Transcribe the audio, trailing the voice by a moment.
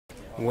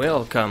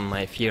Welcome,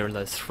 my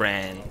fearless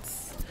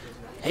friends.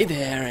 Hey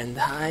there and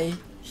hi,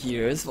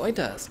 here's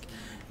Voitask.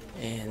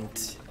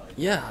 And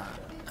yeah,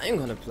 I'm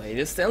gonna play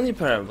the Stanley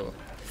Parable.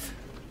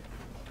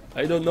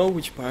 I don't know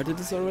which part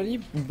it is already,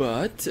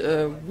 but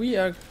we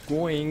are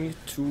going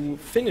to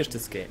finish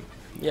this game.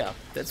 Yeah,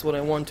 that's what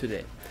I want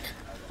today.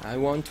 I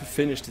want to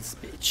finish this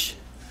bitch.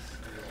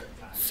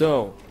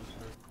 So,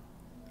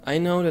 I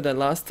know that I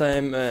last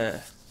time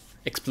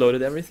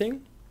exploded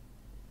everything.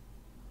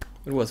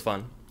 It was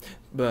fun.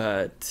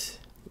 But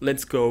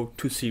let's go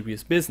to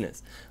serious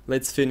business.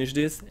 Let's finish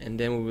this and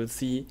then we will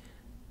see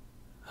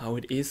how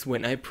it is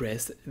when I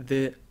press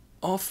the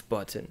off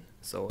button.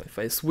 So if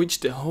I switch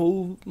the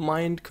whole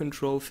mind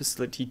control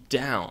facility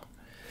down,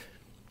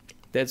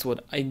 that's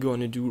what I'm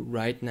gonna do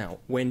right now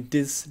when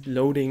this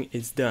loading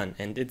is done,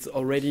 and it's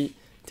already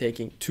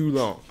taking too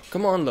long.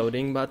 Come on,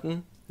 loading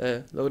button,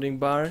 loading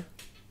bar,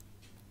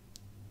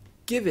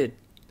 give it.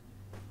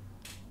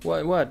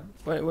 Why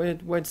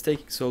it's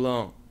taking so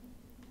long?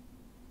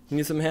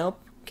 Need some help?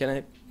 Can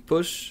I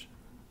push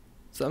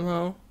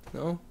somehow?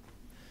 No?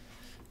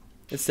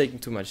 It's taking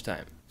too much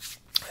time.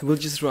 I will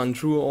just run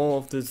through all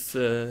of this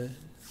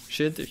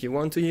shit. If you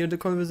want to hear the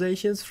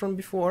conversations from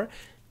before,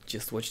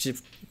 just watch the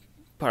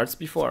parts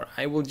before.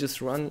 I will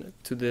just run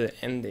to the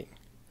ending.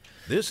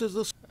 This is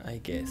the... I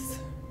guess.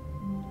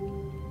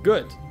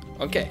 Good.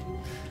 Okay.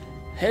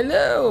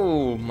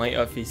 Hello, my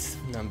office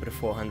number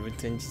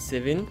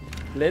 427.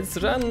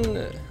 Let's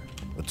run.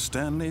 But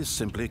Stanley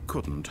simply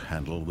couldn't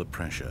handle the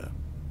pressure.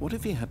 What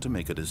if he had to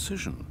make a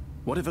decision?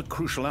 What if a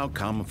crucial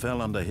outcome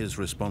fell under his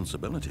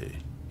responsibility?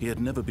 He had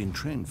never been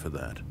trained for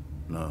that.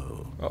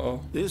 No.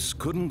 Uh-oh. This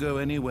couldn't go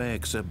anywhere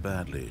except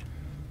badly.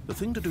 The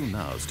thing to do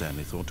now,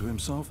 Stanley thought to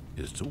himself,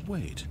 is to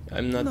wait.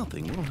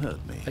 Nothing will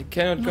hurt me. I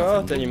cannot go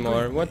out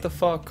anymore. What the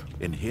fuck?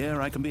 In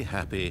here I can be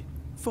happy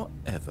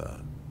forever.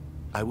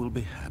 I will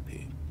be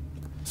happy.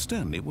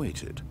 Stanley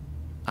waited.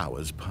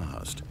 Hours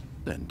passed.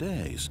 Then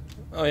days.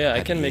 Oh yeah,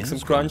 I can make some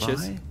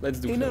crunches. Let's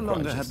do some crunches. He no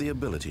longer had the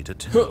ability to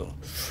tell.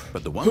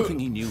 But the one thing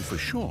he knew for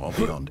sure,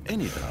 beyond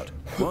any doubt,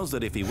 was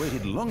that if he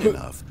waited long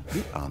enough,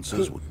 the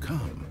answers would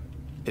come.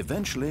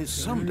 Eventually,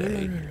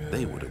 someday,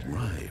 they would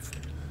arrive.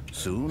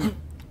 Soon,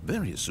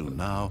 very soon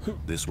now,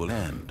 this will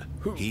end.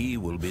 He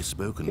will be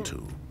spoken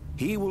to.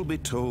 He will be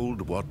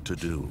told what to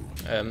do.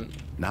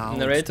 Now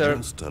narrator,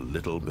 it's just a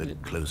little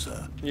bit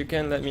closer. You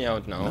can let me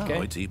out now, okay?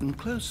 Now it's even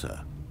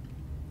closer.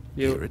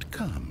 Here it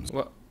comes.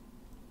 What?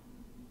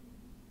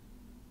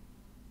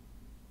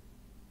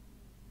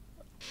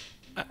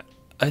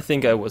 I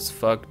think I was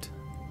fucked.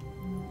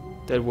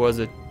 That was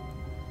it.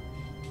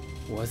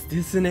 Was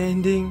this an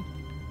ending?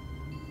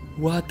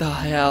 What the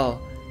hell?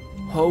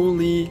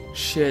 Holy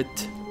shit.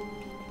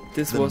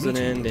 This was an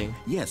ending.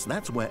 Yes,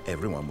 that's where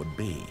everyone would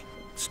be.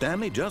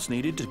 Stanley just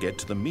needed to get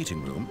to the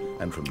meeting room,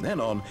 and from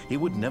then on, he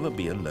would never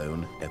be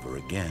alone ever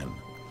again.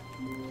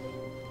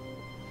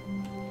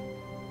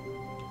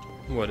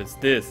 What is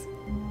this?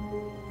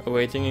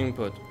 Awaiting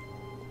input.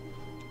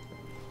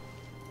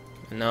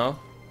 And now?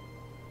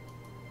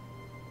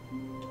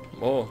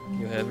 Oh,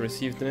 you have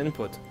received an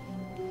input.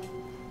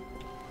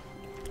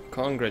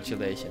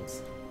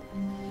 Congratulations.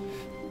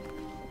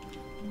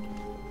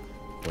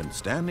 When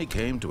Stanley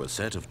came to a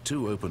set of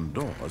 2 open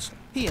doors,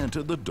 he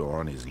entered the door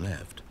on his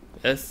left.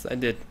 Yes, I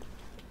did.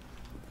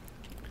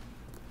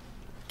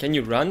 Can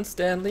you run,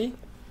 Stanley?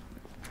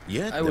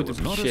 Yet I would there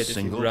was not a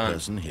single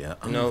person here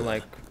you know,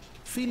 like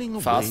feeling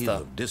a faster, wave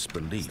of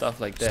disbelief,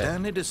 stuff like that.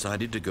 Stanley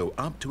decided to go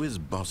up to his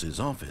boss's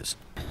office.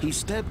 He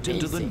stepped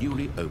into the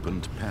newly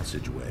opened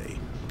passageway.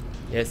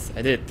 Yes,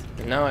 I did.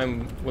 And now I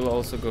will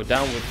also go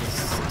down with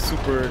this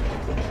super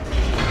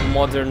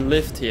modern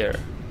lift here.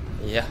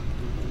 Yeah,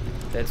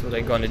 that's what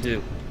I'm gonna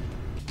do.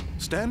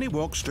 Stanley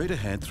walked straight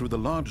ahead through the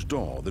large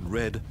door that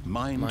read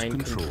Mind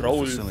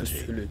Control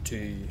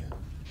Facility.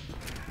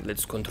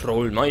 Let's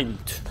control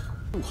mind.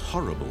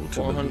 Horrible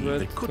to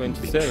believe it couldn't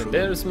be true.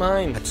 There's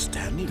mine. Had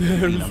Stanley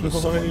been under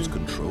someone's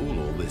control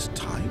all this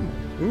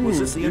time? Was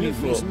this the only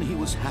reason he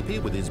was happy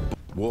with his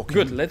walking?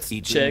 Good, let's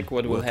eating, check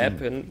what will working,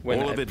 happen when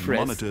I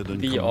press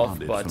the off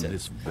button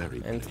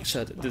and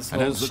shut this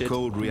whole and as the shit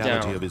cold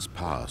reality down. of his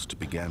past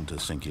began to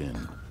sink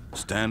in,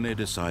 Stanley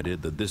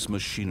decided that this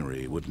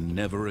machinery would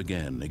never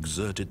again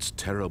exert its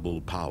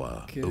terrible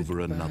power over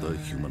another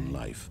human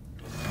life.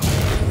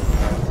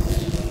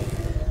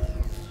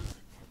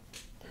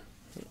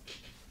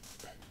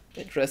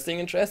 Interesting,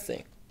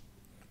 interesting.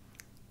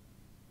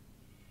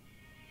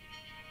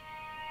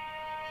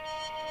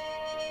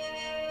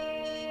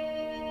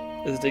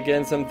 Is it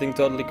again something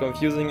totally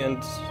confusing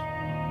and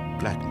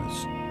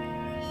blackness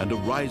and a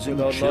rising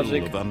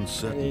chill of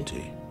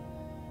uncertainty?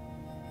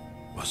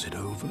 Was it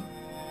over?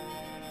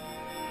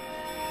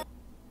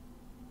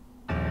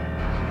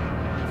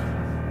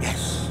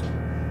 Yes.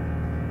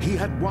 He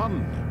had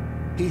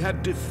won. He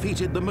had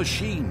defeated the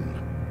machine.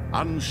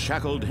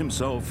 Unshackled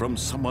himself from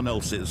someone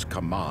else's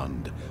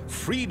command.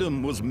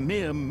 Freedom was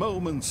mere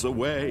moments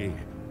away.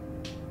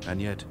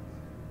 And yet,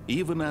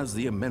 even as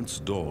the immense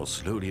door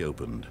slowly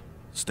opened,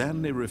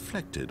 Stanley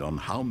reflected on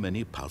how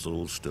many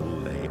puzzles still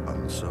lay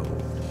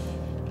unsolved.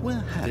 Where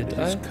had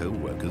his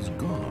co-workers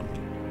gone?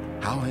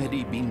 How had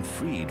he been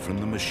freed from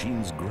the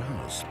machine's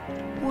grasp?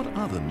 What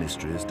other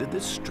mysteries did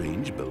this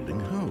strange building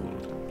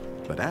hold?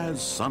 But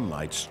as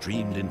sunlight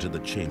streamed into the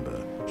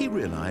chamber, he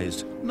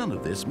realized none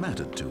of this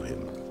mattered to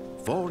him.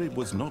 For it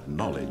was not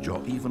knowledge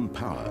or even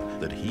power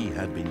that he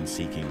had been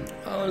seeking.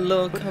 Oh,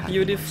 look, how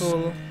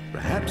beautiful.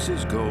 Perhaps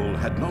his goal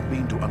had not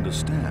been to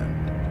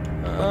understand,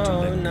 but to Oh,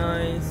 let go.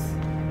 nice.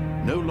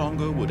 No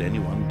longer would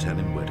anyone tell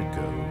him where to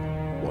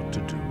go, what to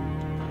do,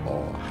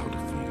 or how to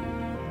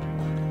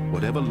feel.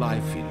 Whatever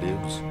life he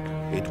lives,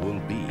 it will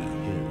be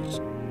his.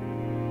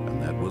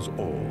 And that was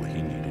all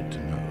he needed to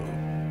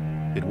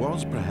know. It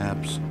was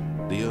perhaps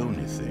the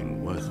only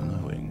thing worth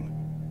knowing.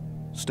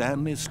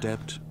 Stanley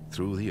stepped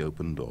through the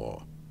open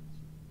door.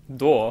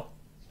 Door?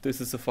 This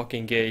is a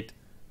fucking gate.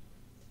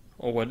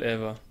 Or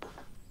whatever.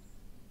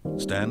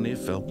 Stanley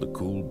felt the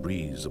cool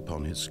breeze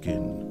upon his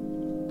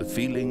skin, the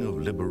feeling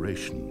of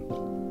liberation,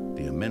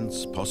 the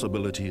immense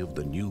possibility of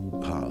the new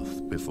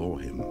path before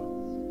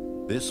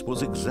him. This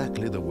was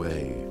exactly the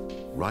way,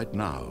 right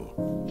now,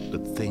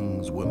 that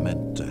things were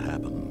meant to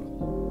happen.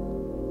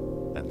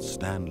 And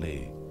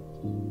Stanley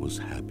was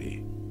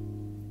happy.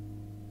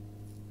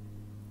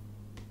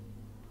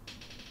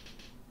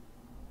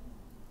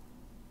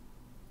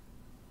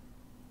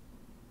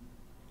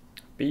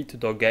 Beat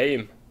the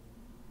game.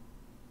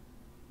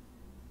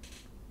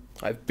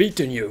 I've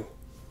beaten you.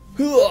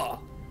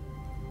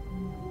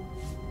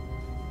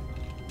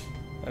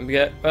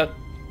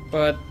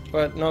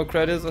 But no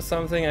credits or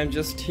something. I'm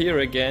just here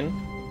again.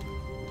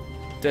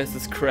 This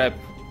is crap.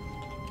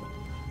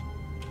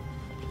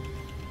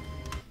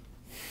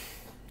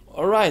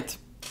 Alright.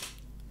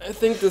 I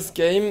think this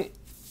game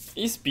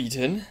is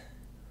beaten.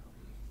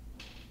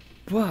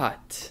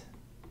 But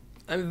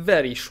I'm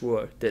very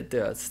sure that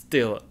there are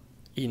still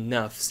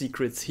enough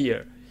secrets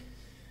here.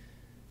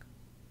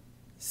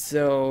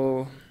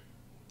 So,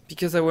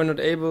 because I were not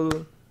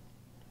able,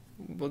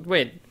 but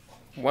wait,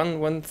 one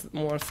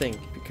more thing,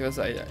 because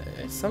I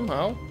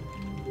somehow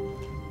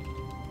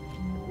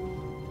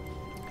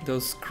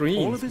those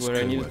screens where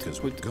I needed to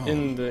put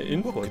in the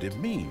input. What could it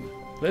mean?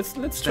 Let's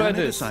try Stanley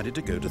this. decided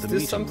to go to Is the this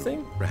meeting something?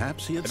 room.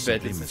 Perhaps he had I bet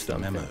simply it's missed a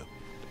something. memo.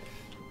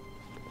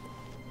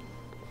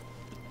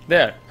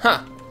 There,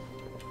 ha!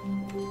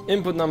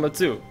 Input number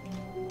 2.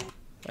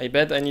 I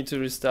bet I need to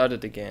restart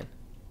it again.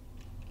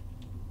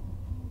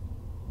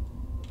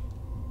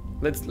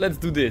 Let's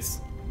do this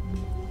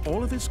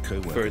All of his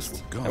co-workers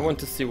first. were gone. I want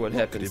to see what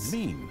happens. What could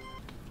it mean?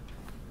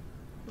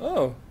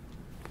 Oh.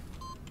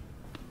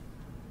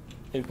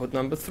 Input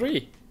number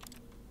 3.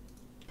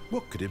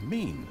 What could it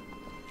mean?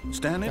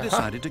 Stanley Aha.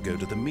 decided to go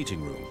to the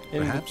meeting room.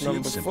 Input Perhaps he had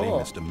number simply 4.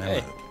 missed a memo.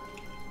 Hey.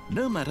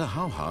 No matter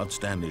how hard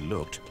Stanley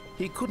looked,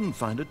 he couldn't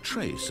find a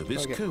trace of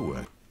his Okay.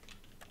 co-worker.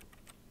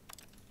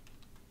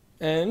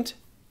 And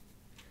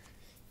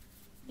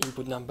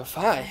input number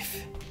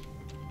 5.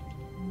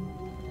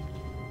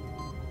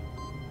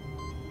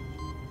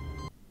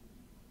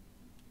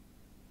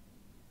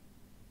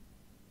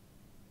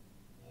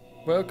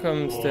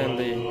 Welcome,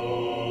 Stanley,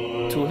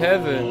 to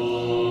heaven.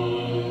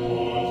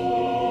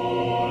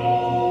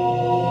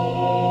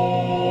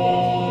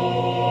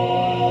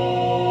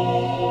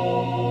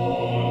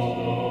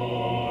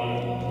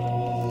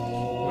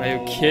 Are you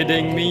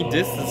kidding me?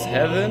 This is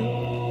heaven?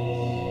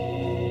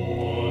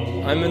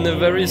 I'm in a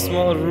very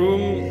small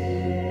room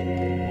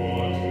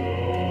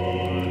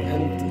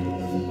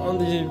and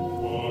only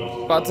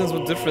buttons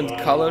with different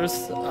colors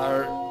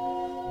are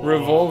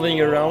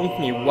revolving around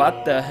me.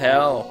 What the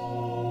hell?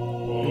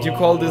 And you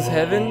call this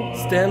heaven,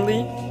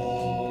 Stanley?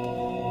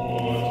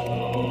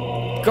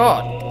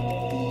 God!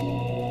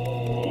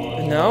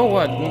 And now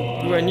what?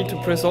 Do I need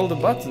to press all the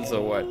buttons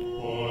or what?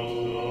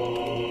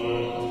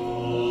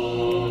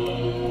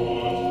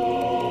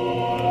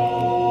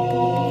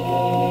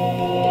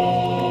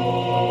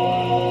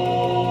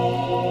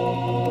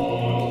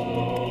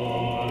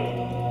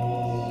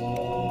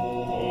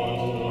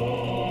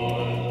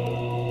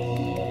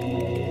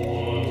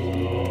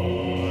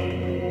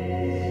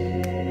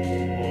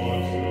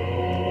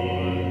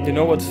 You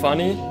know what's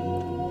funny?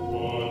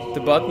 The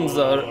buttons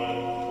are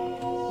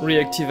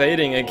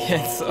reactivating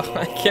again, so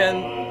I can...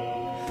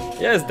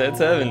 Yes, that's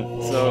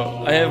heaven. So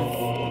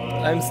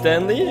I'm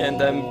Stanley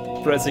and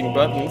I'm pressing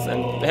buttons,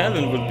 and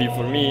heaven would be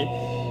for me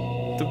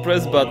to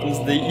press buttons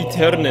the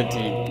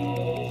eternity.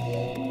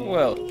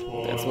 Well,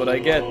 that's what I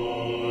get.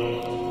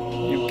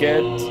 You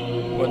get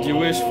what you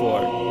wish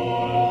for.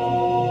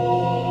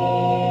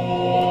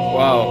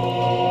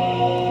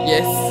 Wow.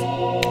 Yes.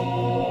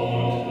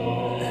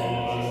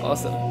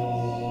 Awesome.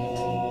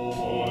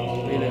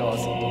 Really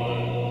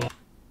awesome.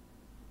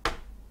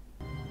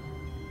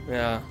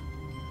 Yeah.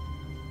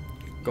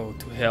 Go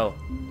to hell.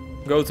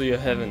 Go to your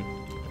heaven.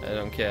 I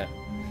don't care.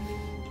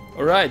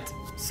 Alright,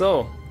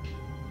 so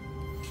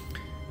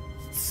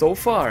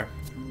far,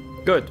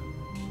 good.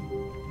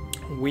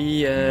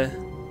 We, I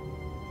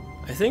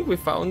think we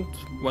found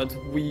what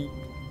we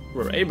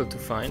were able to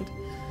find.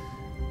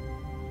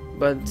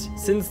 But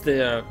since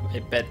there are, I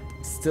bet,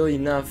 still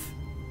enough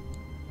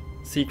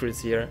secrets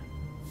here,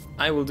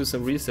 I will do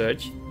some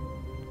research.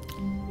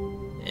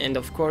 And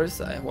of course,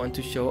 I want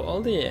to show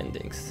all the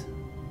endings.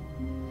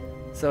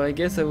 So I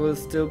guess I will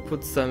still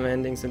put some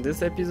endings in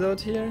this episode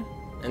here.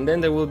 And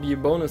then there will be a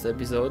bonus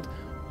episode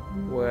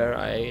where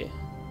I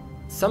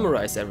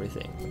summarize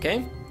everything,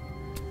 okay?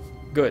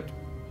 Good.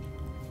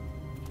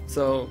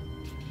 So,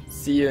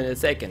 see you in a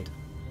second.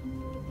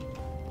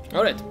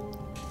 Alright,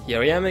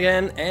 here I am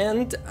again,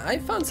 and I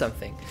found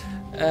something.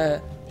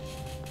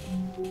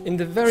 In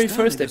the very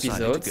first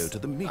episode,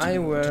 I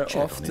were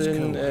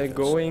often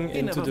going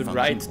into the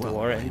right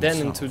door and then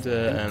into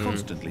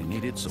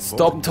the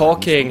stop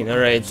talking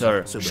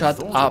narrator,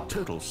 shut up,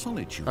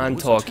 I'm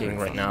talking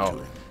right now.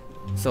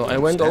 So I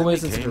went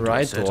always into the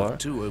right door,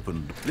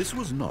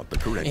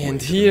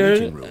 and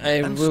here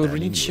I will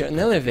reach an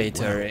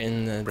elevator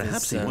in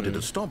this,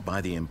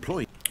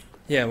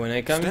 yeah, when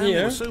I come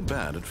here and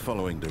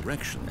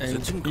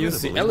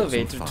use the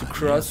elevator to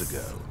cross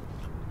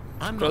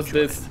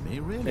this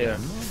here,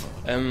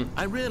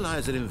 I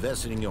realize that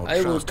investing in your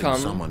I will trust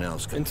in someone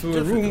else come into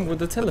a room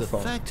with a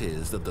telephone. The fact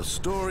is that the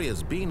story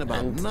has been about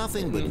And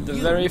nothing but in the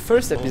you very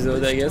first all episode,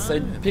 this I guess, I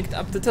time. picked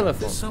up the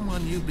telephone.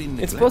 Someone you've been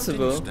It's neglecting,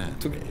 possible Stanley.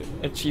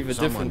 to achieve a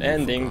Someone different you've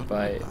ending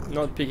by forgotten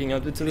not picking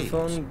up the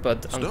telephone,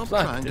 but Stop unplug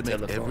trying the to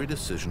make every telephone.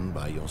 decision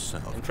by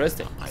yourself.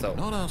 Interesting. I'm So,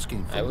 not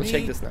asking for I will me,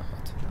 check this now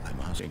out. I'm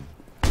asking.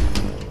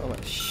 Oh my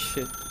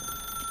shit.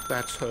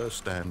 That's her,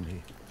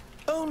 Stanley.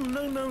 Oh,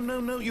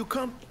 no, you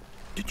can't.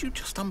 Did you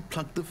just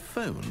unplug the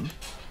phone?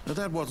 Now,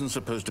 that wasn't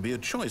supposed to be a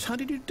choice. How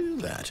did you do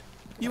that?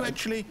 You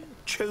actually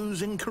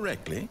chose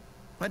incorrectly?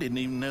 I didn't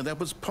even know that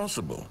was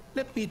possible.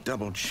 Let me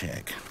double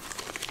check.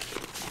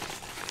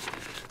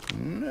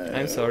 No,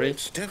 I'm sorry.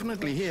 It's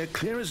definitely here,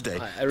 clear as day.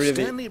 I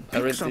Stanley really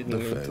picks up the didn't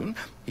mean to. phone.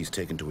 He's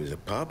taken to his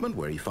apartment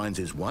where he finds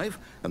his wife,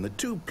 and the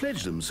two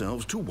pledge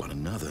themselves to one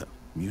another.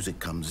 Music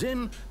comes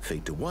in,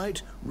 fade to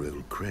white,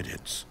 roll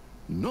credits.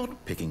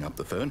 Not picking up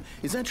the phone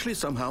is actually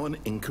somehow an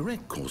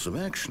incorrect course of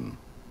action.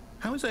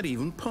 How is that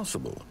even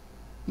possible?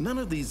 None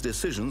of these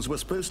decisions were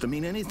supposed to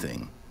mean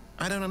anything.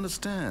 I don't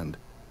understand.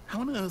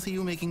 How on earth are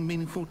you making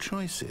meaningful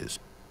choices?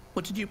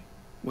 What did you...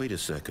 Wait a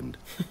second.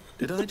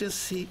 Did I just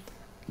see...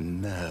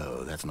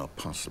 No, that's not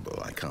possible.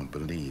 I can't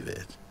believe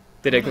it.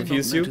 Did I Why not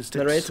confuse you, noticed it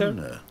narrator?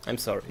 sooner? I'm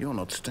sorry. You're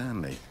not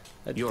Stanley.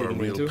 I You're a didn't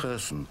mean real to.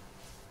 person.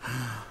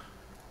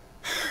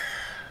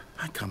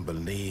 I can't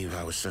believe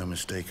I was so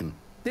mistaken.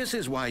 This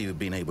is why you've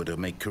been able to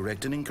make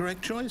correct and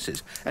incorrect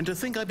choices. And to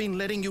think I've been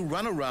letting you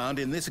run around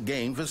in this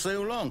game for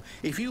so long.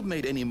 If you'd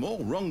made any more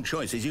wrong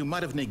choices, you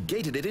might have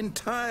negated it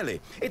entirely.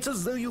 It's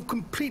as though you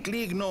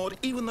completely ignored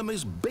even the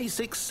most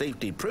basic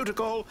safety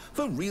protocol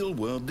for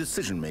real-world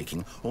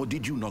decision-making. Or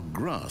did you not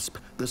grasp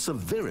the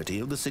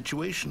severity of the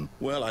situation?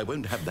 Well, I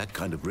won't have that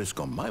kind of risk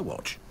on my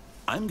watch.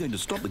 I'm going to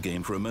stop the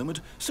game for a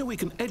moment so we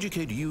can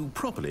educate you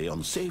properly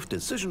on safe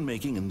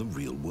decision-making in the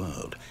real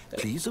world.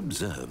 Please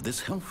observe this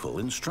helpful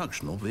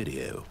instructional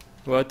video.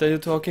 What are you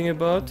talking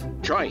about?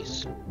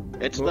 Choice.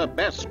 It's the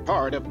best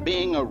part of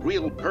being a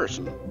real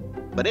person.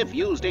 But if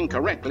used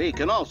incorrectly,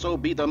 can also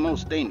be the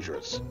most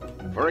dangerous.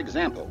 For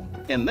example,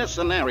 in this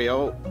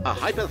scenario, a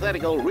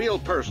hypothetical real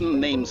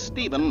person named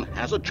Stephen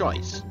has a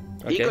choice.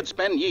 Okay. He could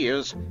spend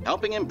years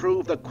helping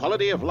improve the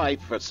quality of life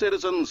for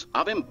citizens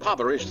of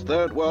impoverished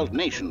third world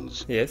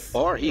nations. Yes,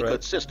 Or he right.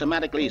 could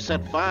systematically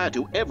set fire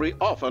to every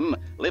orphan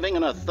living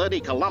in a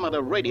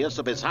 30-kilometer radius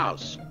of his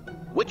house.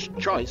 Which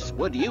choice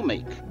would you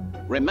make?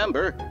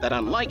 Remember that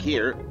unlike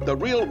here, the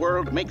real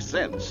world makes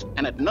sense,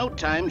 and at no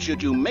time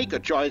should you make a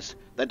choice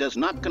that does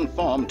not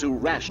conform to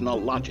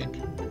rational logic.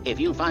 If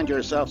you find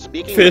yourself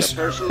speaking with Fish. a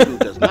person who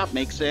does not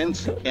make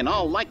sense, in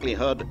all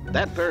likelihood,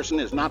 that person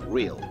is not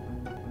real.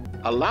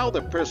 Allow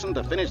the person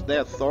to finish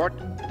their thought,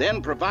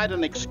 then provide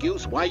an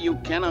excuse why you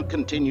cannot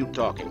continue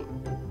talking.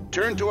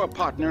 Turn to a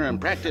partner and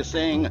practice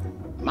saying,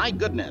 "My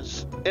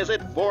goodness, is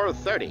it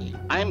 4:30?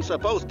 I'm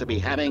supposed to be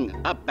having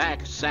a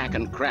back, sack,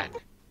 and crack."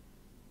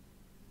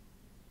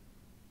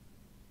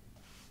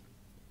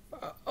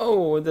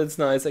 Oh, that's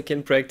nice. I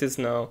can practice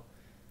now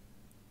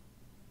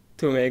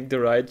to make the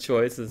right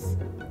choices.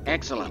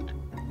 Excellent.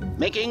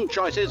 Making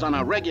choices on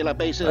a regular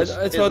basis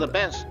I is thought- the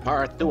best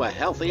part to a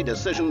healthy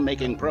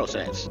decision-making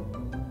process.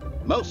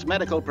 Most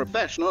medical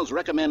professionals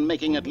recommend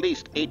making at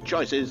least 8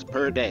 choices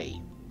per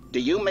day. Do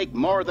you make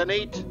more than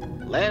 8?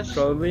 Less?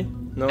 Probably?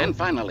 No? And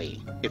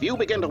finally, if you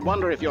begin to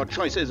wonder if your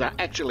choices are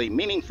actually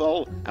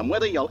meaningful and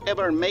whether you'll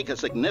ever make a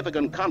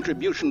significant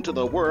contribution to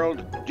the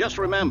world, just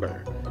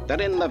remember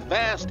that in the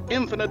vast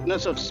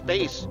infiniteness of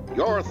space,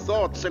 your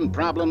thoughts and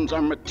problems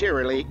are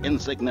materially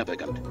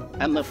insignificant,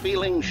 and the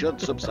feeling should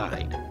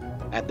subside.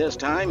 At this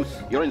time,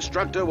 your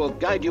instructor will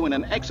guide you in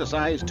an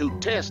exercise to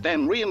test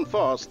and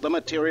reinforce the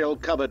material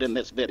covered in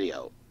this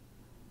video.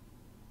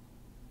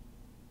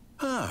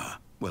 Ah,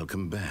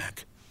 welcome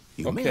back.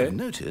 You may Okay. have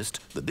noticed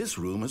that this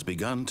room has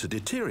begun to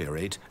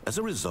deteriorate as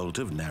a result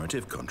of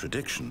narrative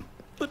contradiction.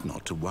 But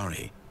not to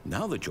worry.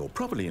 Now that you're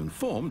properly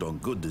informed on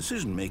good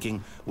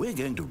decision-making, we're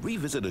going to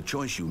revisit a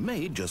choice you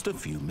made just a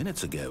few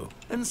minutes ago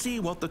and see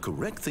what the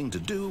correct thing to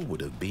do would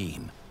have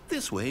been.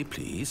 This way,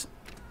 please.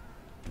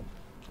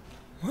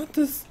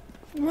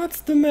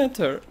 What's the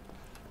matter?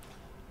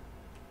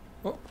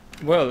 Oh,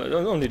 well,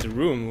 only the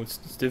room was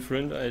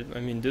different. I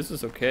mean, this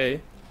is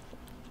okay.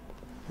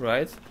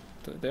 Right?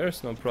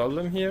 There's no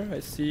problem here. I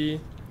see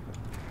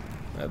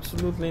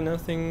absolutely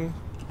nothing.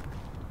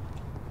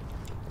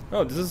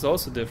 Oh, this is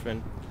also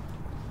different.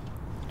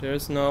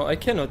 There's no... I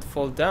cannot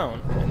fall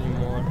down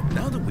anymore.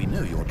 Now that we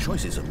know your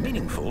choices are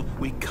meaningful,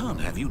 we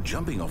can't have you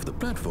jumping off the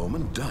platform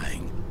and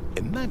dying.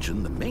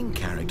 Imagine the main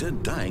character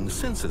dying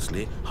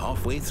senselessly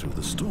halfway through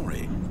the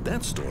story.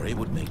 That story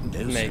would make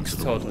no sense Makes at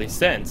all. totally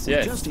sense,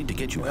 yes. We just need to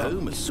get you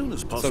home as soon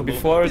as possible. So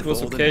before it was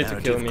the okay to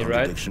kill narrative me,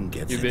 right? contradiction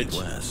gets You any bitch.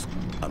 worse.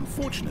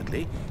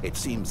 Unfortunately, it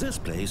seems this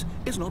place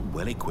is not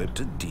well equipped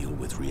to deal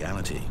with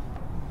reality.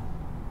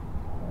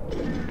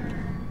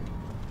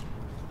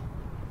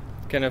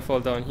 Can I fall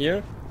down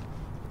here?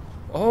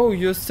 Oh,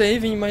 you're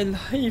saving my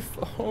life.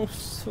 Oh,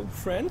 so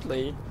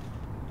friendly.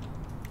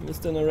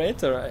 Mr.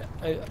 Narrator,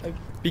 I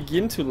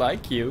begin to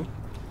like you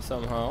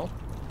somehow.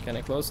 Can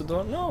I close the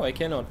door? No, I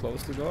cannot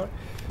close the door.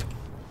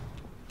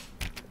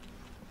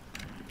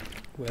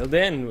 Well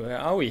then, where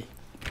are we?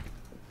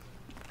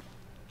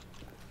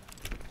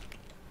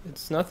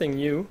 It's nothing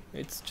new.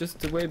 It's just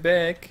the way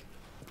back.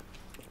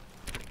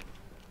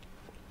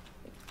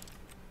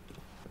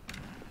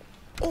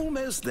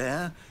 Almost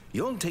there.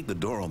 You'll take the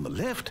door on the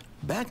left,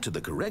 back to the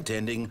correct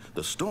ending,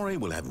 the story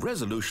will have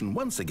resolution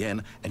once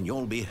again, and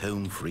you'll be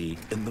home free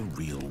in the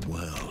real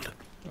world.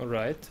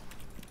 Alright.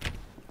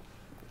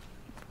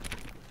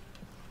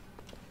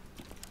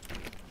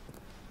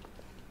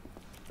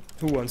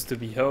 Who wants to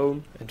be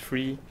home and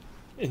free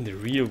in the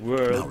real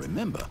world? Now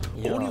remember,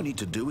 Yeah. all you need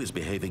to do is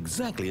behave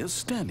exactly as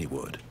Stanley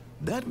would.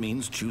 That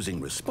means choosing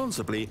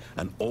responsibly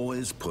and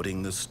always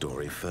putting the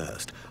story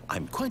first.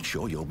 I'm quite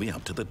sure you'll be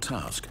up to the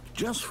task.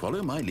 Just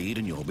follow my lead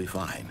and you'll be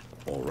fine.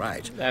 All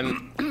right.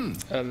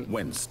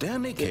 When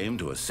Stanley came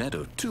to a set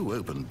of 2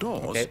 open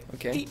doors,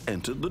 Okay. he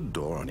entered the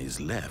door on his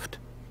left.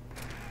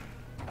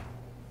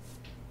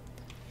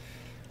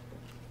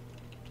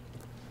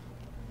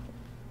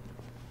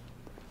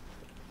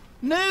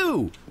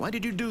 No! Why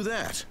did you do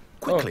that?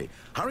 Quickly,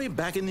 hurry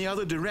back in the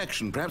other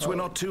direction. Perhaps we're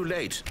not too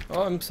late.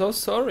 Oh, I'm so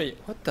sorry.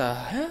 What the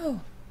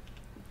hell?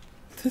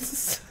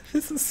 This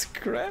is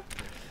crap.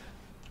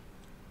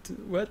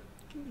 What?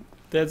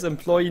 That's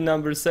employee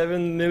number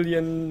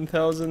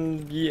 7,000,000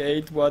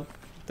 V8. What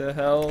the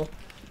hell?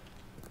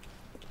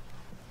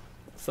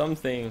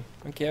 Something.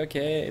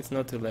 Okay. It's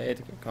not too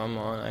late. Come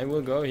on, I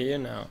will go here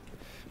now.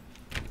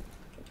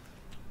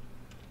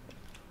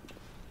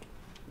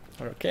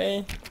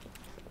 Okay.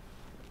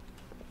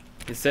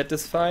 You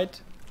satisfied?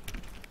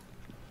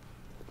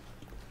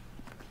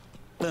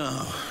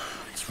 Oh,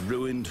 it's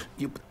ruined.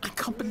 I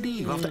can't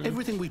believe after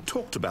everything we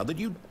talked about that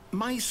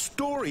my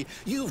story,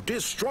 you've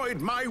destroyed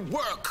my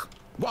work.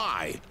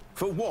 Why?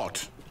 For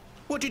what?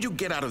 What did you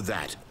get out of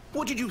that?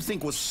 What did you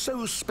think was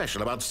so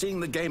special about seeing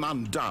the game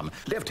undone,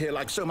 left here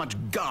like so much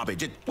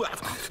garbage?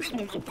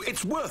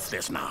 It's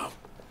worthless now.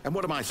 And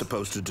what am I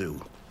supposed to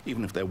do?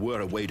 Even if there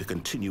were a way to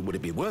continue, would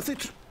it be worth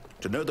it?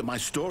 To know that my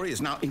story is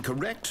now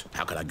incorrect?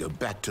 How can I go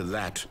back to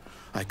that?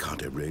 I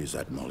can't erase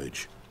that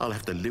knowledge. I'll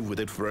have to live with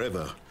it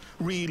forever,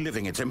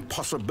 reliving its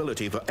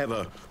impossibility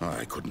forever.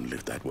 I couldn't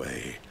live that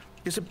way.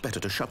 Is it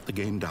better to shut the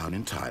game down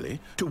entirely?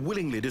 To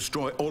willingly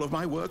destroy all of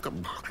my work?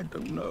 I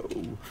don't know.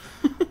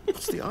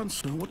 What's the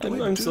answer? What do I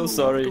do? I'm so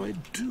sorry.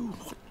 What do?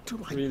 What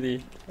do I...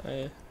 Really?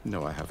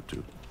 No, I have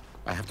to.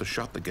 I have to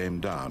shut the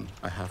game down.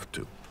 I have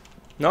to.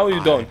 No,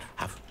 you don't.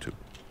 I have to.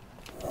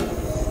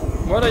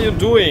 What are you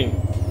doing?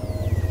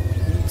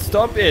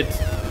 Stop it!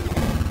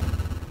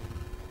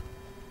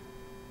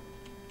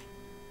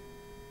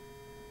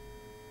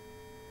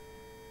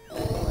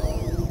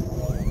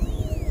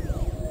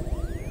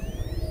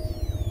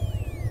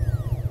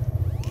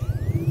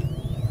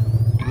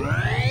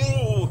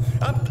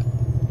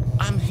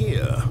 I'm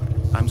here.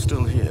 I'm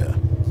still here.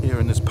 Here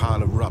in this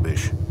pile of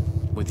rubbish.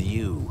 With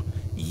you.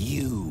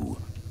 You,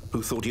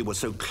 who thought you were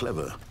so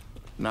clever.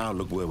 Now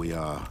look where we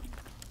are.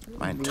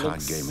 My entire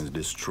game is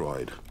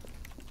destroyed.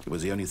 It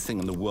was the only thing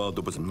in the world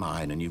that was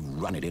mine, and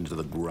you've run it into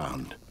the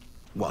ground.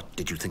 What,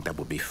 did you think that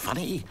would be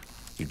funny?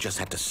 You just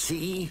had to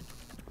see?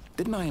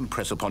 Didn't I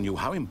impress upon you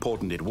how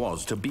important it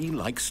was to be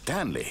like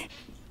Stanley?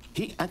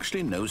 He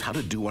actually knows how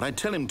to do what I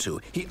tell him to.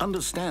 He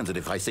understands that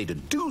if I say to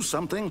do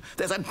something,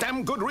 there's a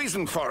damn good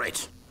reason for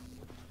it.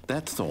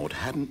 That thought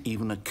hadn't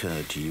even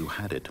occurred to you,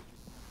 had it?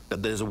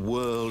 That there's a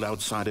world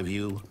outside of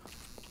you?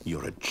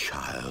 You're a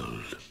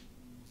child.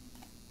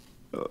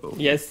 Oh.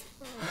 Yes,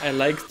 I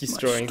like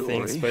destroying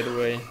things, by the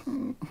way.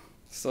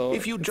 So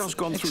if you'd just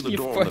gone through the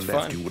door on the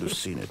left, you would have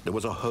seen it. There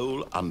was a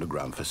whole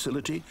underground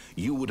facility.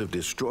 You would have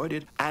destroyed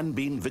it and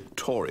been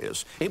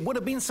victorious. It would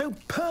have been so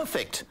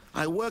perfect.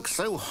 I worked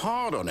so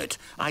hard on it.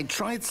 I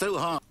tried so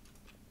hard.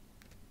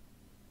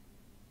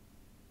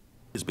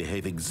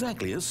 Behave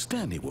exactly as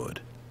Stanley would.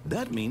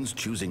 That means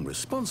choosing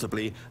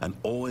responsibly and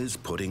always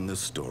putting the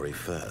story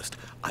first.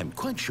 I'm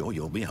quite sure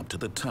you'll be up to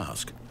the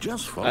task.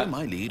 Just follow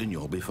my lead and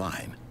you'll be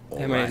fine. All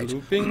Am I right.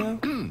 looping now?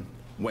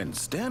 When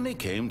Stanley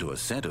came to a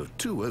set of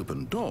 2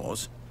 open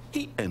doors,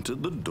 he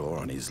entered the door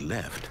on his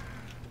left.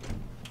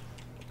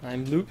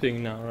 I'm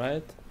looping now,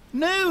 right?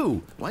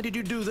 No! Why did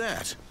you do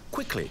that?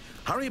 Quickly,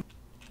 hurry.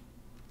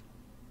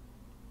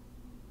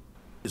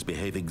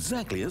 Behave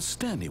exactly as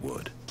Stanley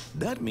would.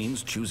 That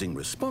means choosing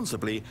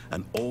responsibly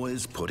and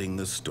always putting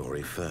the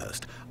story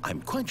first.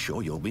 I'm quite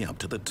sure you'll be up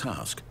to the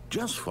task.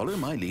 Just follow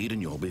my lead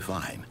and you'll be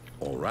fine.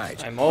 All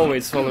right. I'm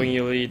always following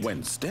your lead.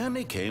 When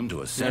Stanley came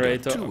to a set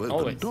Narrator, of 2 open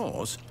always.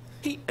 doors,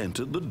 he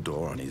entered the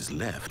door on his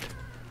left.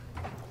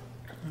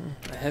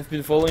 I have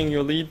been following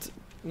your lead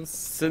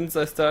since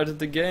I started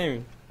the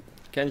game.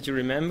 Can't you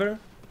remember?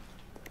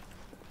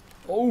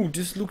 Oh,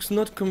 this looks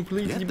not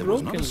completely Yet there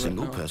was broken not a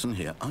single right now. person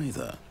here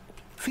either.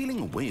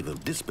 Feeling a wave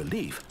of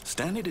disbelief,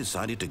 Stanley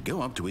decided to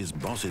go up to his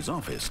boss's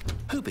office,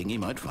 hoping he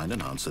might find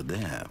an answer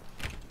there.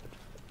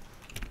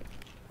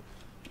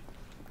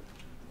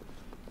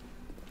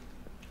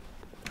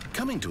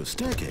 Coming to a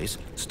staircase,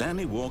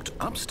 Stanley walked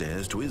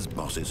upstairs to his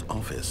boss's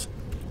office.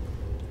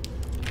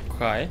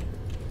 Okay,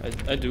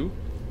 I do.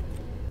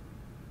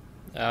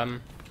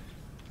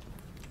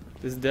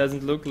 This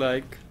doesn't look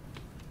like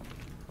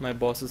my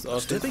boss's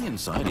office. Stepping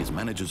inside his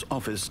manager's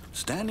office,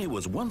 Stanley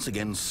was once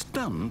again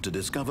stunned to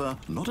discover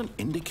not an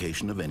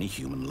indication of any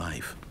human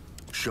life.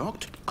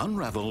 Shocked,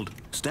 unraveled,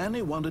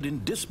 Stanley wondered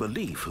in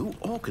disbelief who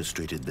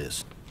orchestrated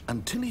this,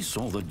 until he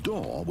saw the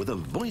door with a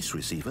voice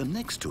receiver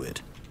next to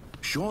it.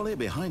 Surely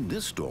behind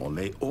this door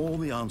lay all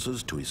the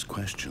answers to his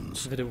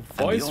questions. With a And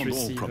voice beyond all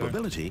receiver.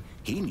 probability,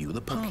 he knew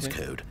the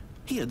passcode.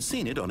 He had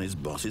seen it on his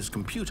boss's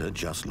computer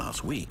just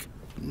last week.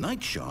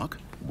 Night Shark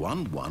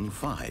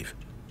 115.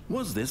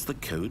 Was this the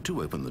code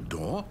to open the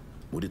door?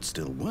 Would it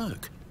still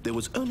work? There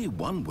was only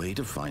one way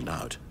to find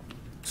out.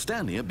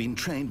 Stanley had been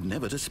trained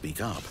never to speak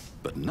up,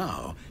 but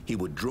now he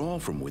would draw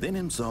from within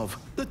himself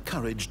the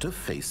courage to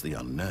face the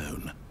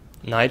unknown.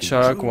 Night He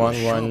Shark drew a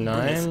sharp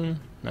breath 119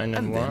 and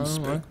then 991.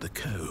 spoke the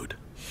code.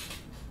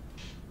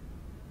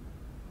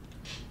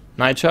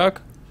 Night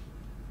Shark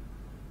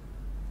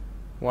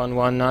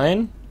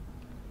 119.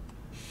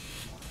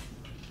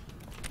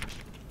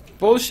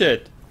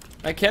 Bullshit!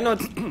 I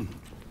cannot.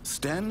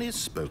 Stanley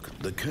spoke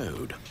the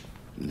code.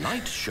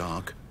 Night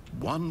Shark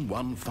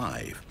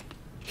 115.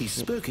 He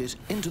spoke it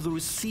into the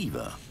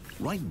receiver,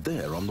 right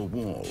there on the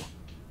wall.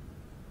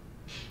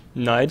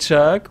 Night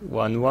Shark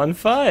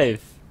 115.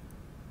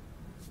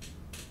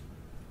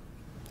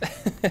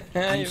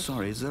 I'm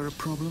sorry, is there a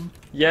problem?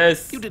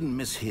 Yes. You didn't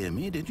mishear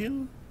me, did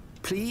you?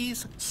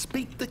 Please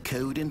speak the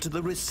code into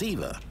the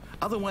receiver.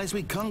 Otherwise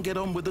we can't get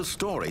on with the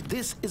story.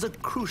 This is a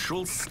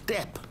crucial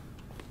step.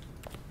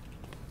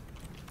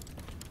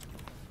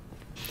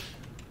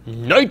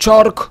 Night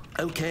Shark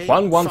Okay,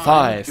 115.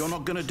 fine. You're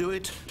not gonna do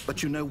it,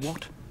 but you know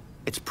what?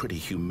 It's pretty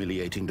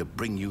humiliating to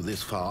bring you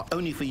this far,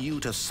 only for you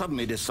to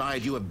suddenly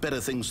decide you have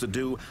better things to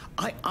do.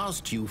 I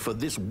asked you for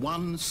this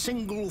one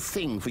single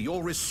thing, for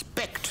your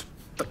respect.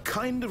 The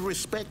kind of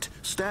respect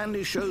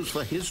Stanley shows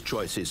for his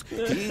choices.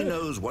 He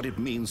knows what it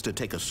means to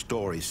take a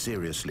story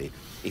seriously.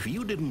 If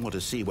you didn't want to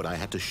see what I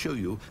had to show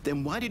you,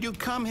 then why did you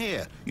come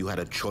here? You had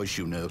a choice,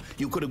 you know.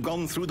 You could have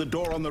gone through the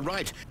door on the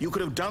right. You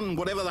could have done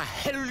whatever the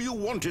hell you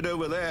wanted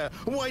over there.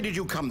 Why did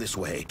you come this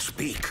way?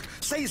 Speak.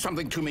 Say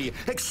something to me.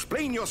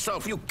 Explain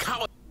yourself, you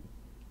coward.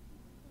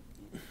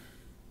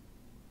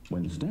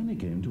 When Stanley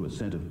came to a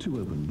set of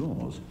 2 open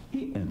doors,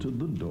 he entered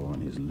the door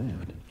on his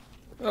left.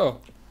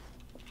 Oh.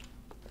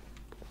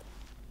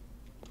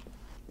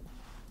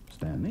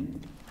 Stanley?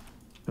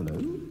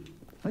 Hello?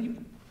 Are you...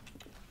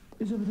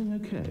 Is everything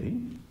okay?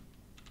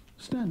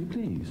 Stanley,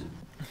 please.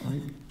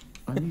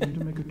 I need you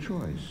to make a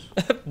choice.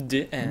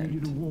 The I need you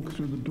end. to walk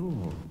through the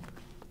door.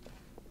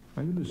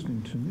 Are you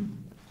listening to me?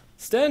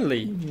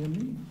 Stanley. Can you hear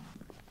me?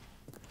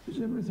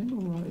 Is everything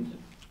all right?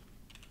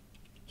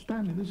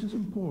 Stanley, this is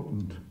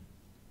important.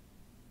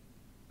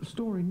 The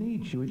story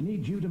needs you. It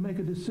needs you to make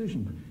a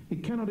decision.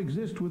 It cannot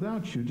exist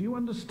without you. Do you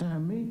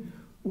understand me?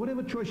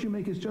 Whatever choice you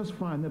make is just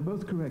fine. They're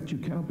both correct. You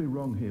cannot be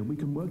wrong here. We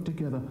can work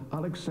together.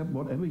 I'll accept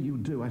whatever you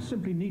do. I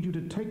simply need you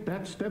to take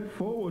that step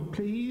forward,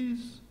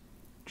 please.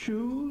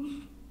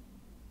 Choose.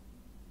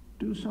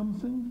 Do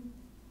something.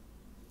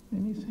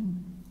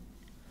 Anything.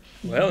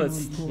 Well,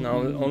 it's now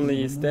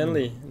only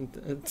Stanley.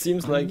 It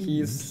seems like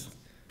he's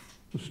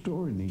The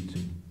story needs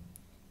it.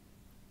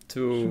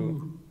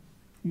 too,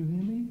 You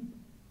hear me?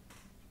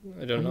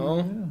 I don't know,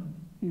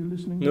 Yeah. You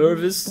listening?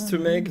 nervous to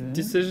Stanley, make there?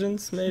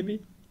 decisions,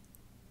 maybe?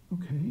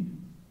 Okay.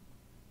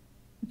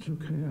 It's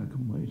okay, I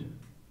can wait.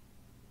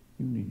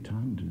 You need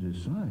time to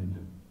decide.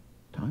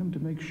 Time to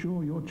make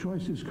sure your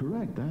choice is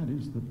correct. That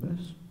is the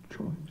best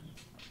choice.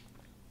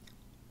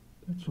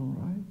 That's all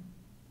right.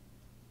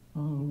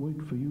 I'll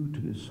wait for you to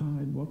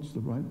decide what's the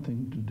right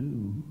thing to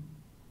do.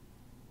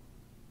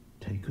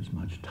 Take as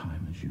much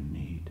time as you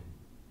need.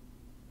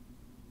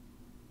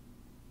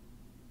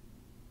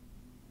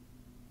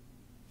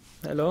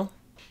 Hello?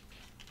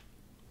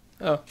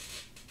 Oh,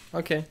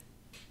 okay.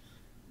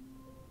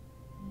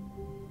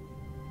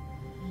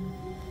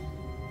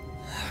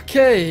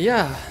 Okay,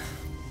 yeah.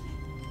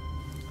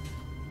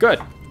 Good.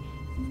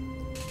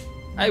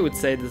 I would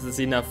say this is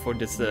enough for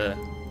this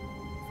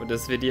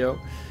video.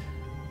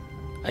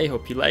 I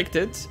hope you liked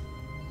it.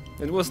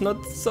 It was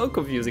not so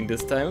confusing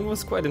this time. It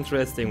was quite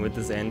interesting with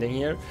this ending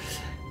here,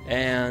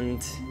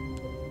 and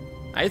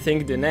I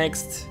think the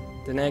next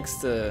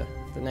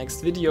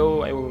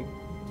video I will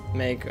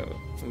make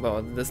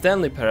about the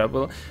Stanley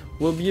Parable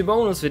will be a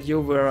bonus video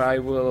where I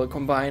will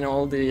combine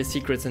all the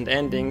secrets and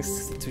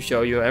endings to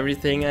show you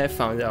everything I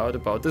found out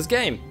about this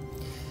game.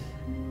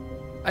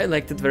 I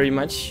liked it very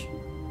much.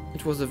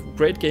 It was a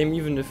great game,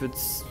 even if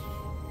it's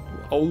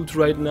old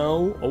right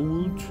now,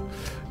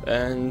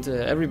 and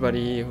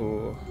everybody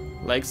who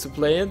likes to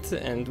play it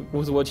and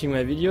was watching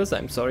my videos,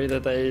 I'm sorry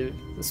that I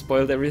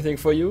spoiled everything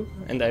for you,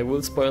 and I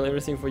will spoil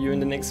everything for you in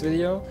the next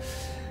video.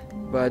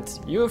 But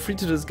you are free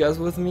to discuss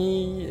with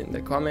me in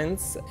the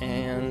comments,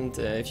 and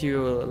if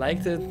you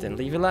liked it, then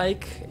leave a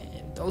like,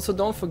 and also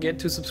don't forget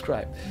to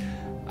subscribe.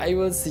 I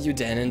will see you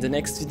then in the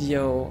next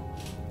video.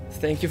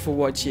 Thank you for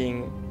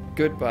watching.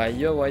 Goodbye,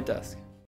 your White Dusk.